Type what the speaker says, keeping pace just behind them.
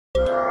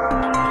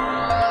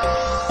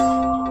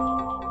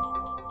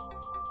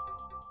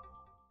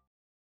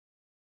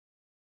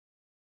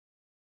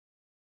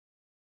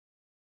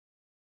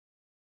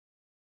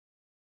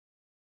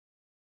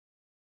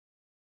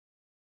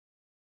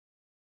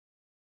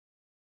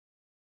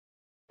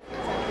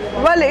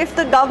Well, if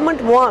the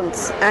government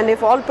wants and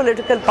if all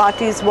political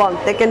parties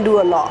want, they can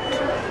do a lot.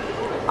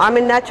 I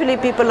mean, naturally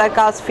people like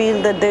us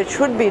feel that there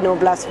should be no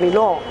blasphemy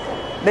law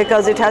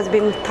because it has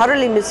been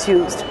thoroughly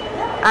misused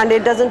and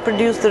it doesn't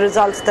produce the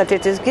results that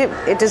it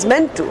is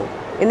meant to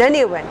in any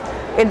event.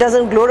 It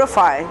doesn't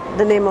glorify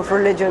the name of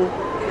religion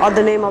or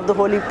the name of the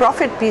Holy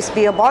Prophet, peace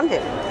be upon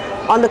him.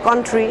 On the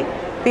contrary,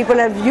 people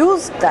have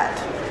used that,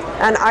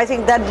 and I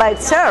think that by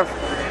itself,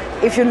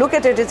 if you look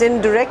at it, is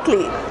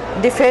indirectly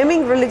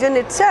defaming religion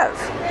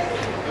itself.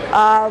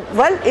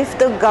 Well, if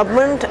the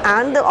government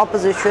and the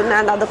opposition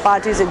and other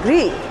parties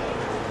agree,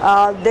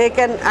 they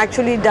can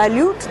actually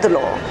dilute the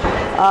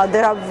law.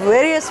 There are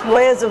various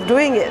ways of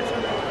doing it,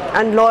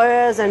 and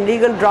lawyers and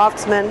legal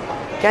draftsmen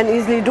can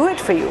easily do it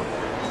for you.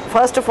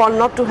 First of all,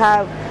 not to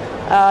have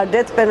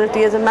death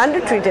penalty as a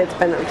mandatory death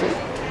penalty,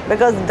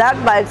 because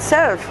that by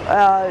itself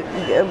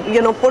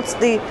puts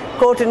the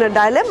court in a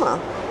dilemma,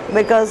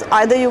 because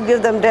either you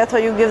give them death or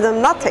you give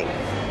them nothing,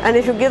 and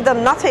if you give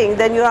them nothing,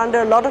 then you're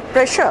under a lot of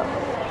pressure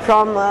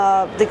from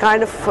the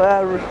kind of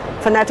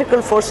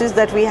fanatical forces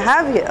that we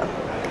have here,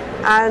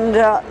 and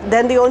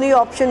then the only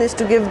option is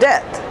to give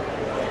death.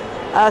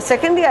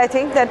 Secondly, I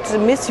think that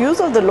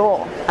misuse of the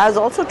law has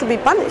also to be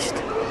punished,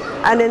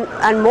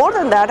 and more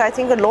than that, I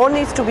think a law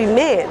needs to be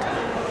made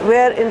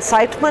where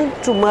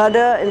incitement to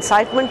murder,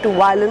 incitement to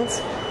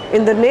violence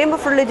in the name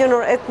of religion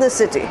or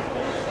ethnicity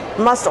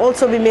must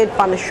also be made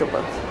punishable.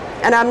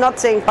 And I'm not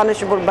saying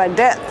punishable by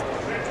death,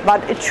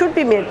 but it should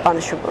be made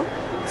punishable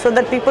so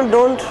that people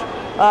don't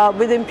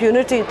with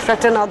impunity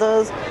threaten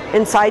others,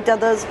 incite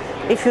others.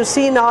 If you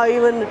see now,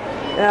 even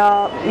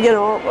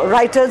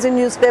writers in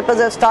newspapers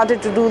have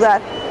started to do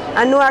that,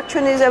 and no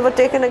action is ever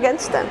taken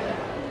against them.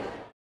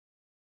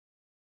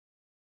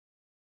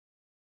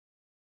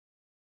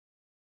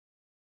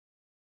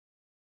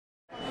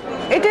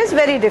 It is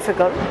very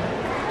difficult,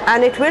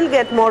 and it will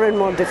get more and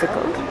more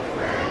difficult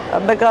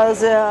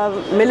because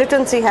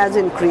militancy has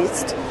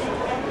increased,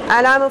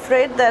 and I'm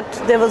afraid that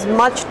there was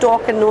much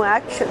talk and no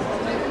action.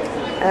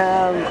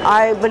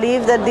 I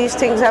believe that these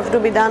things have to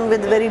be done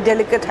with very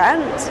delicate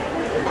hands.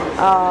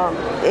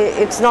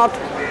 It's not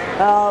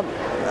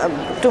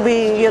to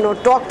be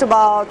talked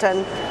about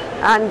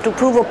and to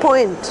prove a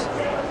point.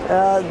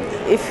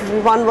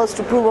 If one was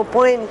to prove a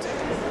point,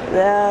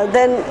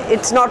 then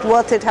it's not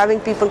worth it having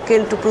people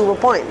killed to prove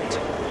a point.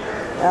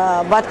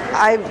 But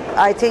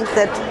I think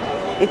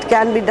that it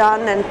can be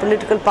done, and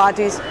political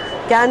parties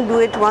can do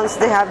it once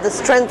they have the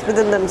strength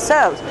within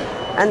themselves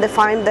and they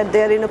find that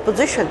they are in a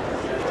position.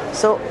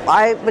 So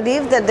I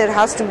believe that there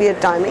has to be a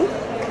timing,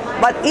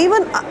 but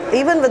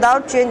even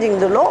without changing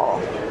the law,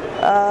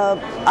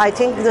 I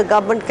think the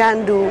government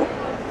can do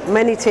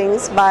many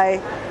things by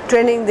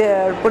training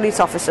their police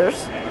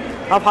officers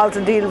of how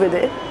to deal with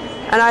it.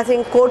 And I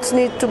think courts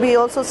need to be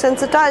also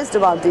sensitized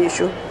about the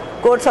issue.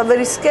 Courts are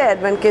very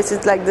scared when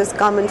cases like this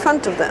come in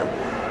front of them,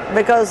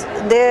 because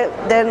they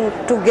then,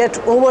 to get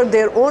over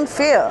their own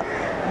fear,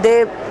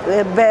 they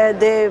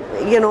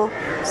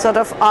sort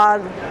of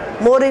are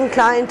more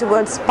inclined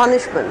towards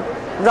punishment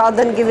rather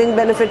than giving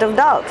benefit of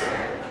doubt.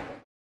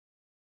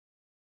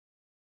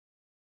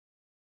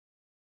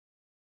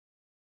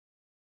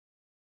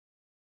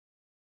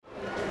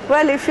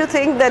 Well, if you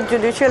think that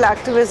judicial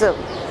activism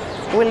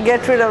will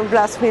get rid of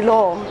blasphemy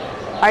law,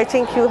 I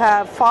think you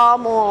have far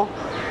more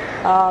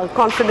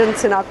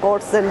confidence in our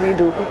courts than we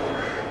do.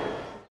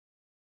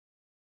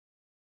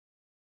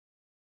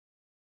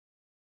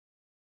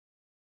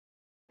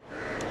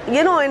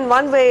 In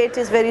one way it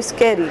is very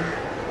scary.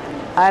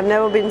 I have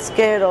never been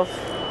scared of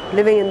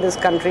living in this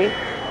country,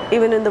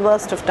 even in the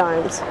worst of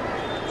times.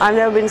 I've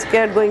never been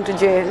scared going to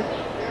jail.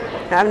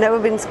 I've never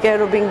been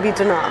scared of being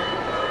beaten up.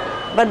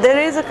 But there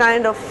is a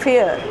kind of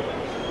fear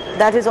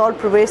that is all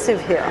pervasive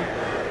here,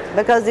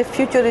 because the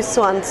future is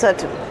so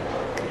uncertain.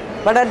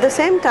 But at the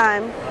same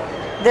time,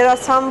 there are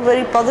some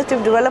very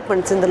positive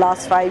developments in the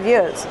last 5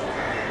 years,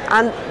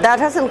 and that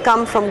hasn't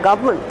come from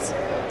governments,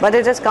 but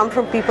it has come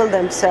from people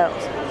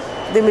themselves.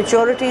 The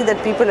maturity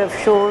that people have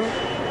shown,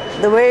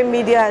 the way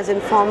media has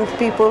informed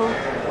people,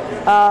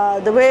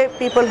 the way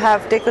people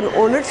have taken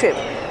ownership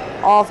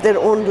of their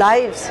own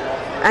lives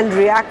and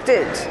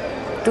reacted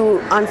to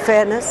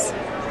unfairness.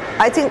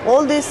 I think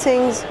all these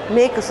things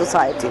make a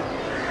society,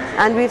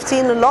 and we've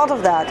seen a lot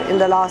of that in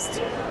the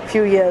last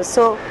few years.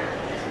 So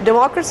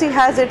democracy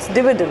has its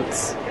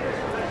dividends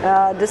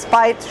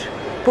despite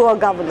poor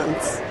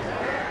governance.